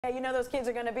Yeah, you know those kids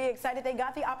are going to be excited. They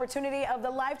got the opportunity of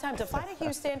the lifetime to fly to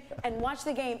Houston and watch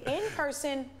the game in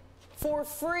person for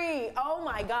free. Oh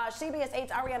my gosh. CBS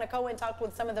 8's Ariana Cohen talked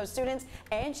with some of those students,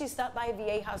 and she stopped by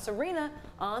Viejas Arena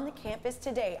on the campus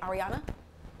today. Ariana?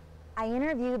 I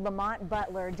interviewed Lamont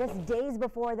Butler just days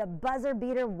before the buzzer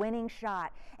beater winning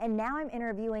shot. And now I'm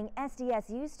interviewing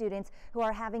SDSU students who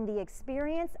are having the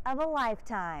experience of a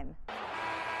lifetime.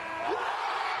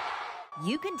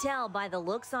 You can tell by the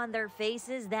looks on their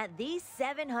faces that these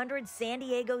 700 San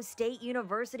Diego State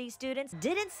University students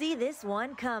didn't see this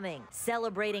one coming.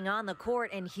 Celebrating on the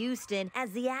court in Houston as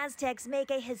the Aztecs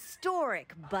make a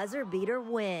historic buzzer beater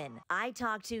win. I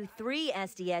talked to 3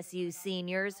 SDSU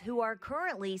seniors who are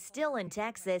currently still in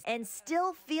Texas and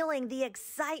still feeling the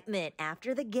excitement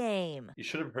after the game. You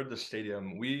should have heard the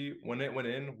stadium. When it went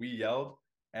in, we yelled,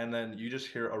 and then you just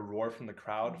hear a roar from the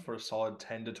crowd for a solid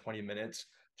 10 to 20 minutes.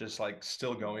 Just like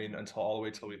still going until all the way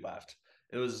till we left.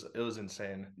 It was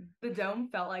insane. The dome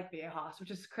felt like Viejas, which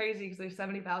is crazy because there's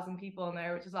 70,000 people in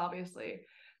there, which is obviously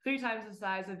 3 times the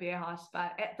size of Viejas,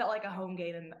 but it felt like a home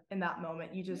game in that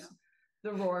moment.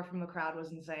 The roar from the crowd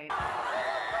was insane.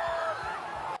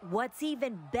 What's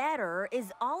even better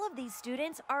is all of these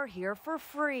students are here for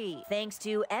free, thanks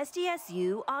to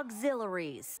SDSU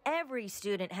auxiliaries. Every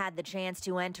student had the chance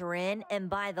to enter in, and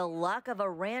by the luck of a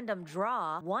random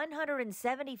draw,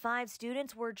 175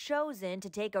 students were chosen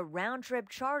to take a round-trip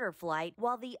charter flight,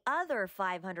 while the other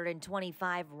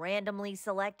 525 randomly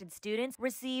selected students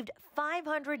received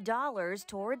 $500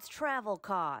 towards travel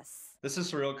costs. This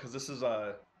is surreal because this is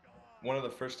one of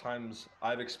the first times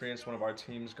I've experienced one of our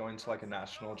teams going to like a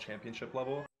national championship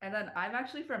level. And then I'm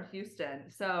actually from Houston,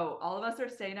 so all of us are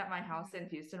staying at my house in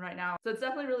Houston right now. So it's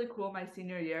definitely really cool my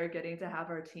senior year getting to have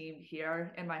our team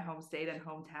here in my home state and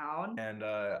hometown. And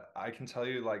I can tell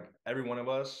you, like, every one of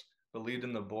us believed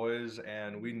in the boys,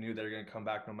 and we knew they were going to come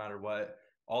back no matter what.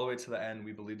 All the way to the end,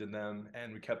 we believed in them,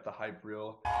 and we kept the hype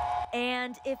real.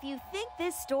 And if you think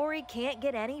this story can't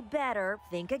get any better,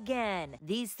 think again.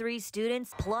 These 3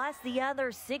 students plus the other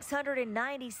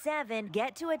 697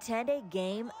 get to attend a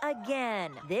game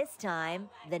again, this time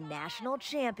the national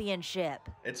championship.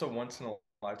 It's a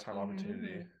once-in-a-lifetime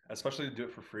opportunity, especially to do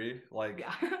it for free. Like,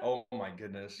 yeah. Oh my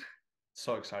goodness.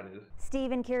 So excited.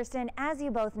 Steve and Kirsten, as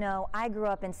you both know, I grew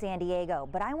up in San Diego,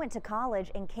 but I went to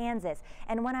college in Kansas.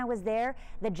 And when I was there,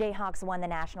 the Jayhawks won the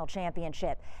national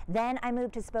championship. Then I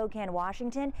moved to Spokane,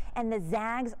 Washington, and the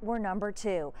Zags were number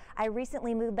 2. I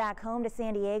recently moved back home to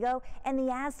San Diego, and the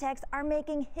Aztecs are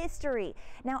making history.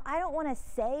 Now, I don't want to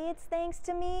say it's thanks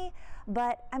to me,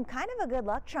 but I'm kind of a good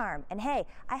luck charm. And hey,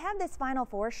 I have this Final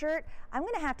Four shirt. I'm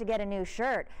going to have to get a new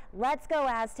shirt. Let's go,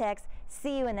 Aztecs.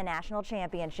 See you in the national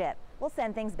championship. We'll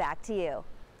send things back to you.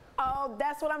 Oh,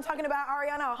 that's what I'm talking about,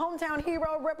 Ariana. A hometown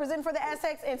hero representing for the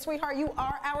Aztecs. And sweetheart, you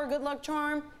are our good luck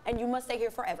charm, and you must stay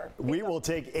here forever. We will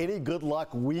take any good luck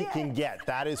we can get.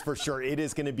 That is for sure. It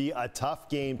is going to be a tough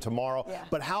game tomorrow. Yeah.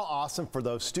 But how awesome for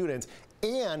those students.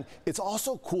 And it's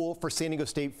also cool for San Diego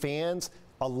State fans,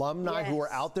 alumni who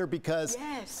are out there, because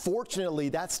fortunately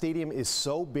that stadium is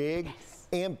so big.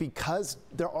 And because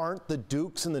there aren't the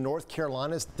Dukes and the North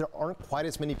Carolinas, there aren't quite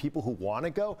as many people who want to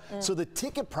go. So the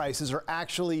ticket prices are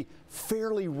actually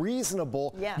fairly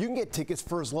reasonable. You can get tickets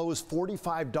for as low as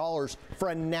 $45 for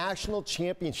a national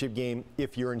championship game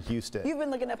if you're in Houston. You've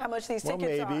been looking up how much these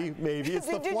tickets are. Maybe. It's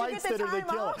the flights that are the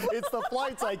killer. It's the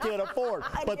flights I can't afford.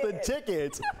 But the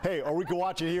tickets, hey, or we can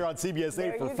watch it here on CBS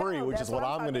 8 for free, which is what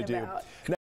I'm going to do.